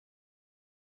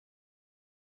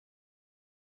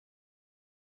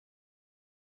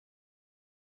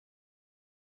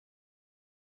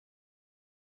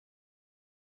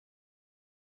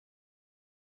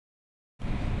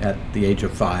at the age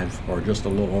of 5, or just a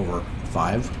little over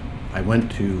 5, I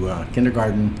went to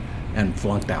kindergarten and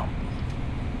flunked out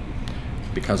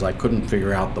because I couldn't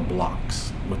figure out the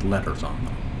blocks with letters on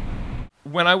them.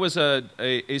 When I was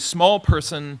a small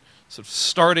person sort of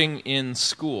starting in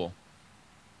school,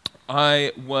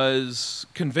 I was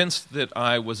convinced that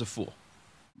I was a fool.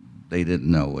 They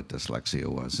didn't know what dyslexia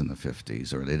was in the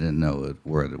 50s, or they didn't know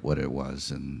what it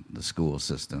was in the school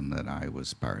system that I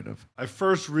was part of. I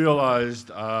first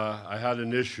realized I had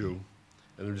an issue,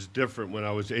 and it was different when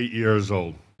I was 8 years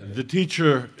old. The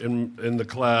teacher in the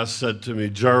class said to me,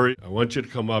 "Jerry, I want you to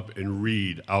come up and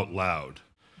read out loud."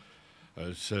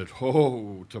 I said,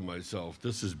 "Oh," to myself,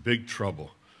 "this is big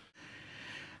trouble."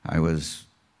 I was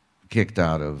kicked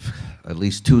out of at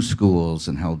least 2 schools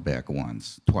and held back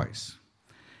twice.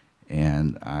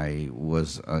 And I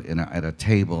was at a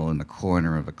table in the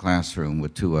corner of a classroom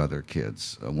with 2 other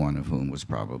kids, one of whom was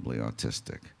probably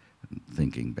autistic,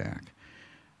 thinking back.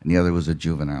 And the other was a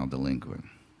juvenile delinquent,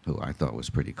 who I thought was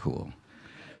pretty cool.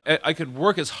 I could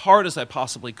work as hard as I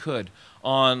possibly could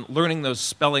on learning those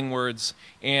spelling words,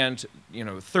 and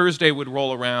Thursday would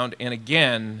roll around, and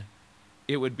again,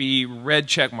 it would be red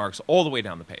check marks all the way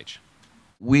down the page.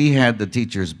 We had the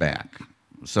teachers back.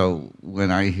 So when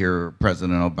I hear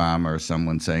President Obama or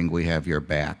someone saying, "we have your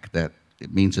back,"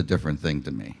 it means a different thing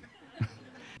to me.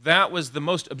 That was the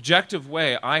most objective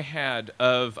way I had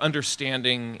of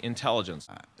understanding intelligence.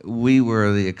 We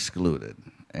were the excluded,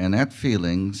 and that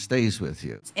feeling stays with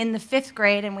you. In the 5th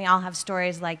grade, and we all have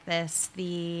stories like this,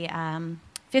 the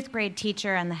 5th grade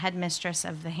teacher and the headmistress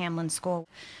of the Hamlin School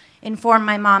informed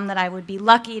my mom that I would be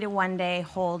lucky to one day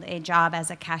hold a job as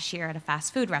a cashier at a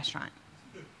fast food restaurant.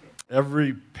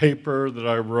 Every paper that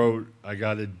I wrote, I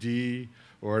got a D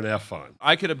or an F on.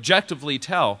 I could objectively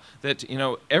tell that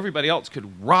everybody else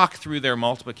could rock through their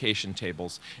multiplication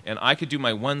tables, and I could do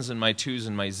my 1s and my 2s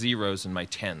and my 0s and my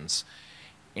 10s.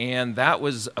 And that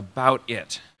was about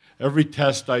it. Every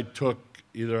test I took,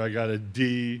 either I got a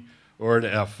D or an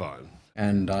F on.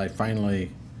 And I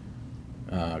finally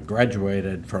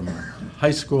graduated from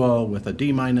high school with a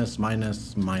D minus,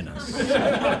 minus, minus.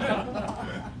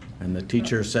 And the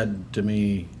teacher said to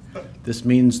me, "This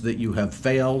means that you have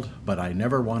failed, but I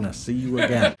never want to see you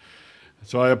again."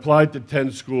 So I applied to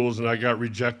 10 schools, and I got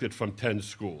rejected from 10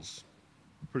 schools.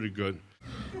 Pretty good.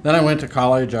 Then I went to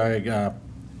college. I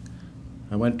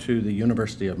went to the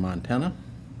University of Montana.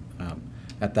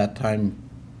 At that time,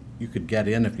 you could get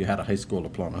in if you had a high school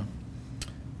diploma.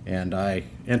 And I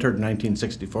entered in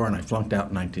 1964, and I flunked out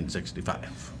in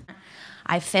 1965.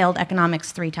 I failed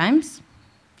economics 3 times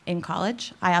in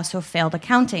college. I also failed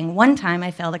accounting. One time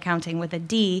I failed accounting with a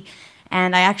D,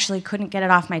 and I actually couldn't get it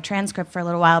off my transcript for a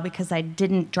little while because I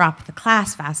didn't drop the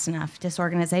class fast enough.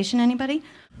 Disorganization, anybody?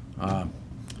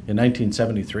 In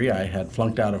 1973, I had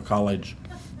flunked out of college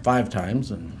 5 times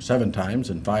and 7 times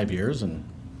in 5 years, and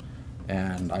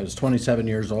I was 27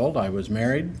 years old. I was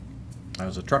married. I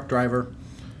was a truck driver,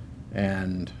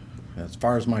 and as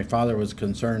far as my father was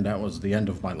concerned, that was the end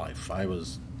of my life.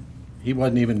 He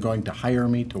wasn't even going to hire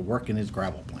me to work in his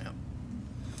gravel plant.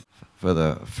 For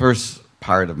the first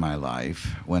part of my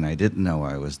life, when I didn't know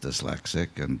I was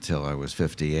dyslexic until I was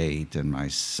 58, and my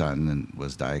son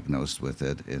was diagnosed with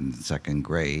it in 2nd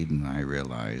grade, and I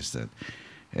realized that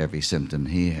every symptom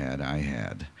he had, I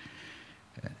had.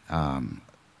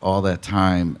 All that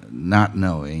time, not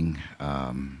knowing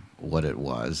what it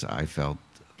was, I felt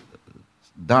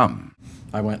dumb.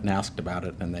 I went and asked about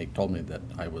it, and they told me that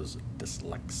I was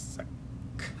dyslexic.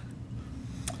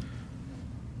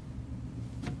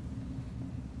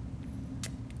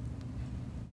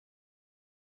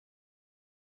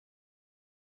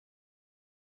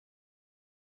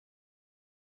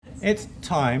 It's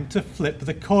time to flip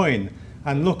the coin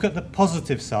and look at the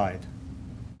positive side.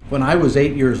 When I was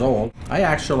 8 years old, I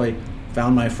actually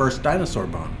found my first dinosaur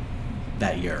bone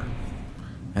that year.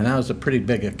 And that was a pretty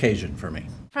big occasion for me.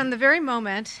 From the very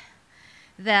moment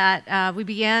that we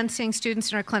began seeing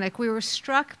students in our clinic, we were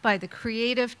struck by the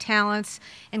creative talents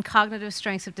and cognitive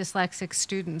strengths of dyslexic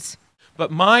students.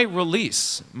 But my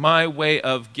release, my way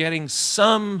of getting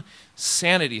some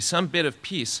sanity, some bit of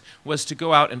peace, was to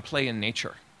go out and play in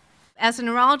nature. As a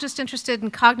neurologist interested in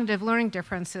cognitive learning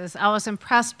differences, I was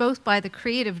impressed both by the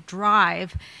creative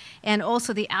drive and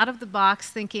also the out-of-the-box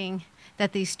thinking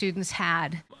that these students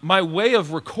had. My way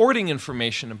of recording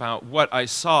information about what I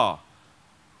saw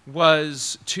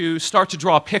was to start to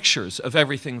draw pictures of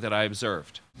everything that I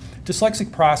observed.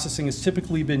 Dyslexic processing has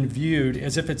typically been viewed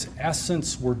as if its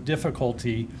essence were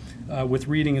difficulty with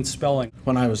reading and spelling.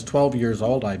 When I was 12 years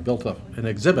old, I built an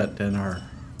exhibit in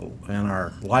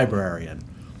our library,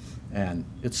 and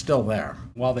it's still there.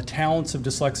 While the talents of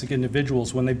dyslexic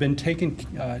individuals, when they've been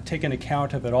taken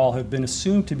account of at all, have been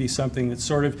assumed to be something that's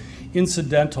sort of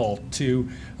incidental to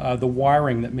the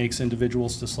wiring that makes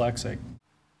individuals dyslexic.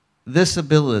 This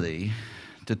ability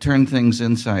to turn things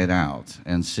inside out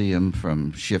and see them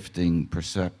from shifting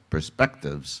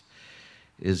perspectives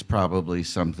is probably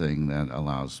something that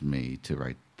allows me to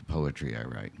write the poetry I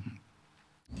write.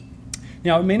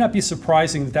 Now, it may not be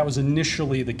surprising that that was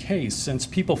initially the case, since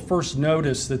people first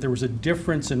noticed that there was a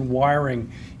difference in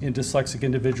wiring in dyslexic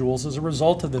individuals as a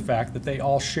result of the fact that they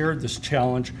all shared this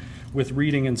challenge with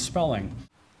reading and spelling.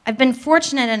 I've been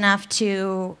fortunate enough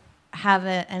to have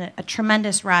a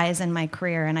tremendous rise in my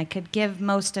career, and I could give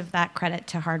most of that credit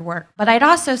to hard work. But I'd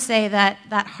also say that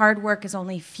that hard work is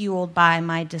only fueled by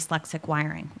my dyslexic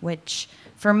wiring, which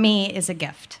for me is a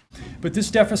gift. But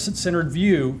this deficit-centered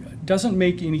view doesn't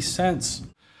make any sense.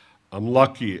 I'm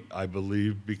lucky, I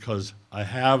believe, because I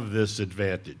have this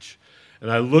advantage.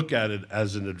 And I look at it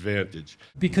as an advantage.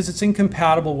 Because it's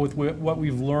incompatible with what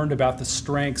we've learned about the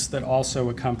strengths that also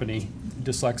accompany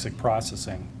dyslexic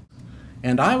processing.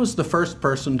 And I was the first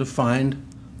person to find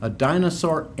a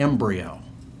dinosaur embryo,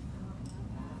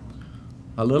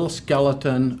 a little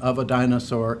skeleton of a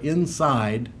dinosaur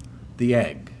inside the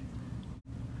egg.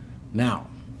 Now,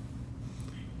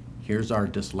 here's our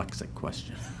dyslexic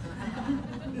question.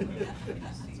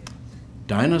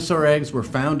 Dinosaur eggs were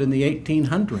found in the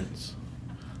 1800s.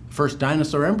 The first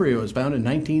dinosaur embryo was found in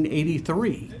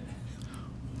 1983.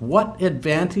 What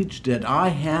advantage did I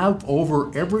have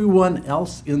over everyone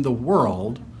else in the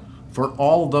world for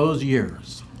all those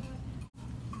years?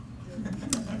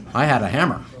 I had a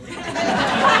hammer.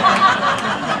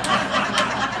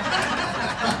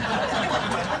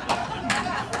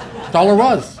 That's all there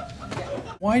was.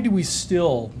 Why do we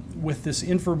still, with this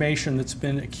information that's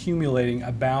been accumulating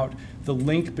about the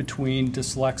link between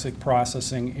dyslexic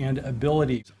processing and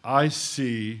ability? I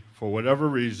see, for whatever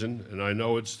reason, and I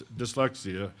know it's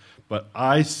dyslexia, but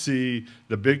I see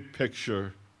the big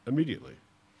picture immediately.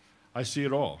 I see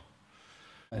it all.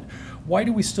 Why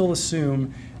do we still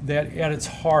assume that at its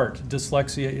heart,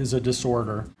 dyslexia is a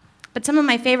disorder? But some of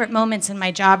my favorite moments in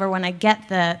my job are when I get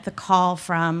the call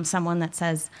from someone that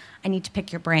says, I need to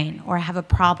pick your brain, or I have a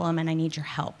problem and I need your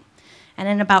help. And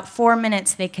in about 4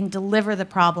 minutes, they can deliver the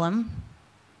problem.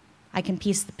 I can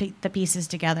piece the pieces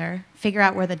together, figure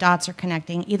out where the dots are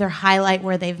connecting, either highlight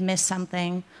where they've missed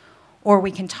something, or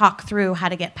we can talk through how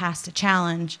to get past a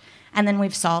challenge, and then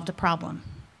we've solved a problem.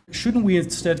 Shouldn't we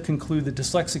instead conclude that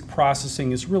dyslexic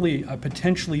processing is really a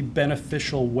potentially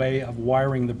beneficial way of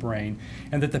wiring the brain,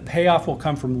 and that the payoff will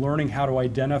come from learning how to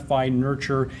identify,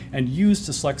 nurture, and use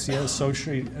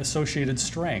dyslexia-associated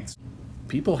strengths?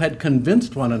 People had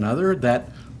convinced one another that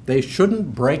they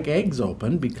shouldn't break eggs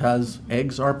open because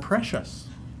eggs are precious.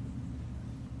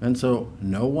 And so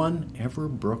no one ever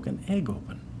broke an egg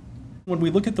open. When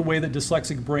we look at the way that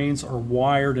dyslexic brains are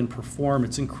wired and perform,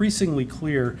 it's increasingly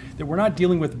clear that we're not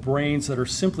dealing with brains that are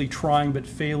simply trying but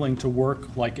failing to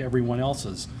work like everyone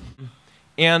else's.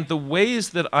 And the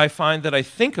ways that I find that I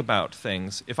think about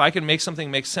things, if I can make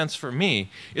something make sense for me,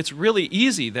 it's really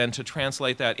easy then to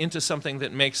translate that into something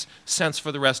that makes sense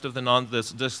for the rest of the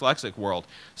non-dyslexic world.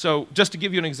 So just to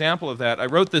give you an example of that, I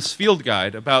wrote this field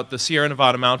guide about the Sierra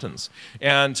Nevada mountains.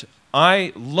 And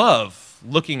I love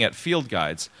looking at field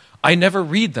guides. I never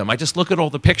read them. I just look at all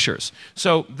the pictures.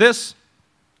 So this,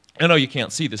 I know you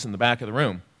can't see this in the back of the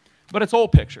room, but it's all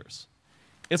pictures.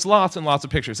 It's lots and lots of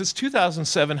pictures. It's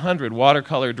 2,700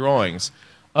 watercolor drawings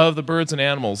of the birds and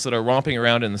animals that are romping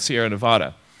around in the Sierra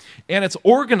Nevada. And it's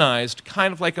organized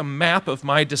kind of like a map of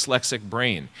my dyslexic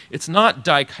brain. It's not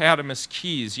dichotomous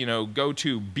keys, you know, go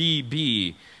to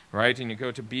BB, right? And you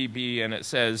go to BB and it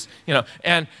says, you know,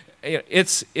 and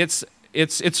it's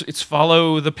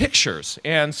follow the pictures.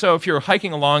 And so if you're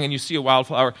hiking along and you see a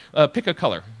wildflower, pick a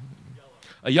color.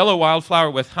 A yellow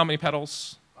wildflower with how many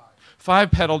petals?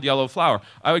 5-petaled yellow flower.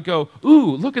 I would go,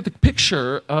 ooh, look at the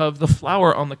picture of the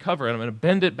flower on the cover, and I'm going to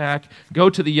bend it back, go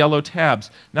to the yellow tabs.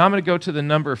 Now I'm going to go to the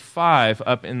number 5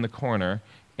 up in the corner,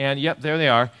 and yep, there they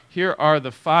are. Here are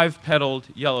the 5-petaled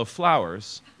yellow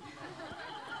flowers,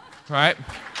 right?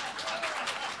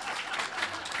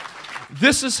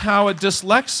 This is how a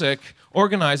dyslexic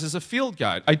organizes a field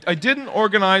guide. I didn't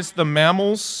organize the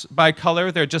mammals by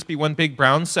color. There'd just be one big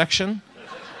brown section.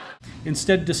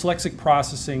 Instead, dyslexic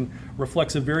processing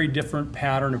reflects a very different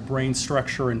pattern of brain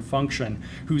structure and function,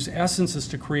 whose essence is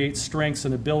to create strengths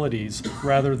and abilities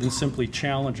rather than simply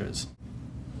challenges.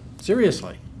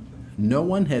 Seriously, no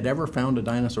one had ever found a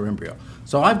dinosaur embryo.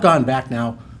 So I've gone back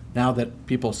now that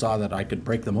people saw that I could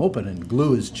break them open, and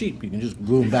glue is cheap. You can just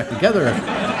glue them back together.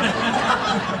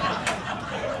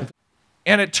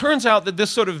 And it turns out that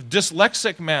this sort of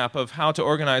dyslexic map of how to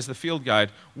organize the field guide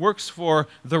works for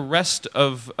the rest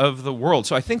of the world.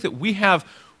 So I think that we have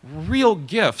real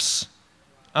gifts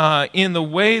in the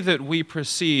way that we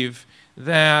perceive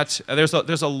that there's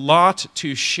a lot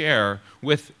to share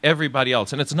with everybody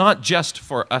else. And it's not just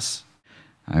for us.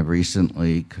 I've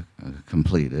recently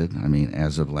completed, I mean,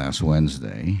 as of last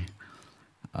Wednesday,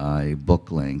 a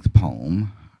book-length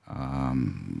poem,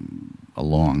 a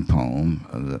long poem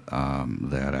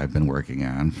that I've been working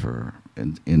on for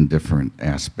in different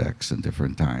aspects and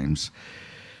different times,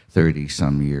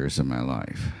 30-some years of my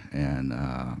life. And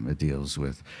it deals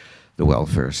with the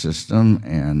welfare system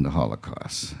and the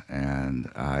Holocaust. And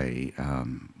I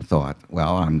thought,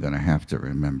 well, I'm going to have to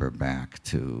remember back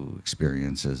to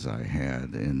experiences I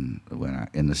had in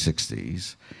the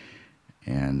 60s.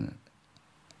 And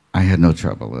I had no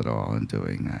trouble at all in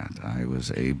doing that. I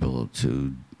was able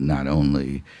to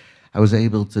I was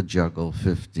able to juggle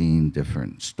 15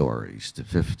 different stories to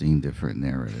 15 different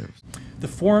narratives. The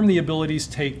form the abilities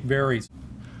take varies.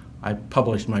 I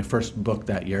published my first book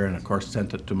that year and, of course,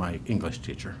 sent it to my English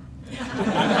teacher.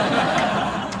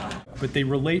 But they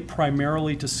relate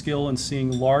primarily to skill in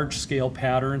seeing large-scale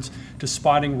patterns, to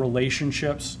spotting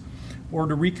relationships, or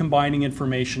to recombining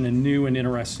information in new and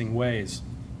interesting ways.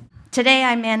 Today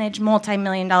I manage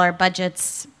multi-million-dollar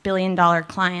budgets, billion-dollar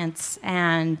clients,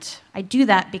 and I do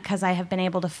that because I have been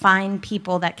able to find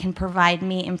people that can provide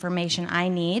me information I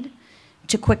need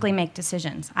to quickly make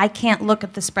decisions. I can't look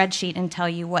at the spreadsheet and tell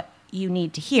you what you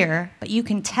need to hear, but you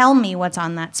can tell me what's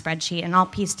on that spreadsheet and I'll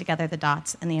piece together the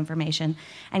dots and the information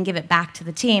and give it back to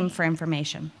the team for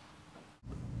information.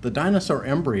 The dinosaur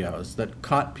embryos that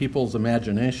caught people's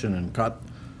imagination and caught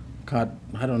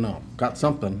I don't know, got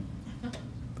something,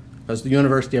 was the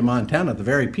University of Montana. The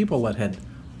very people that had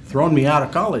thrown me out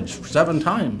of college 7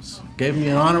 times gave me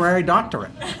an honorary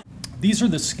doctorate. These are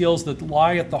the skills that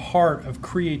lie at the heart of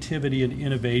creativity and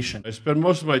innovation. I spend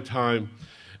most of my time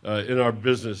in our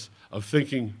business of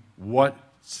thinking,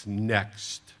 what's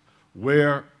next?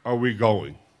 Where are we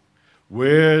going?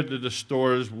 Where do the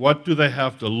stores, what do they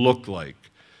have to look like?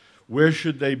 Where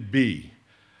should they be?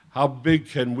 How big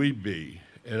can we be?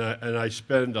 And I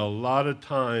spend a lot of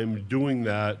time doing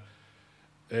that,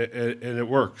 and it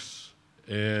works.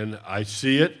 And I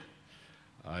see it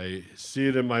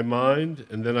in my mind,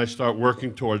 and then I start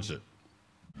working towards it.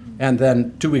 And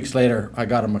then 2 weeks later, I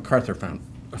got a MacArthur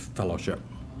Fellowship.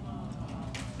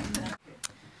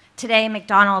 Today,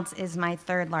 McDonald's is my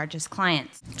 3rd largest client.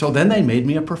 So then they made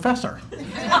me a professor.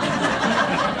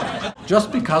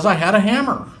 Just because I had a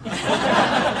hammer.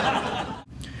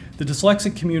 The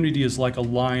dyslexic community is like a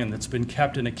lion that's been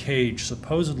kept in a cage,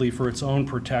 supposedly for its own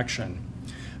protection.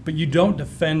 But you don't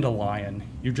defend a lion,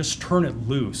 you just turn it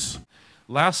loose.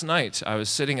 Last night, I was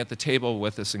sitting at the table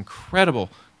with this incredible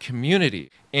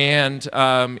community, and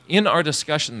in our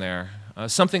discussion there,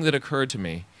 something that occurred to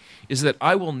me is that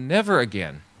I will never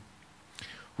again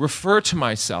refer to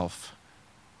myself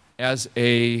as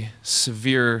a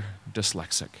severe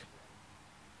dyslexic.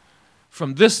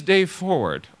 From this day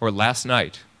forward, or last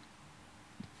night,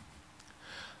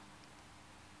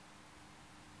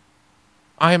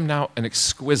 I am now an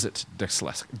exquisite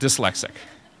dyslexic.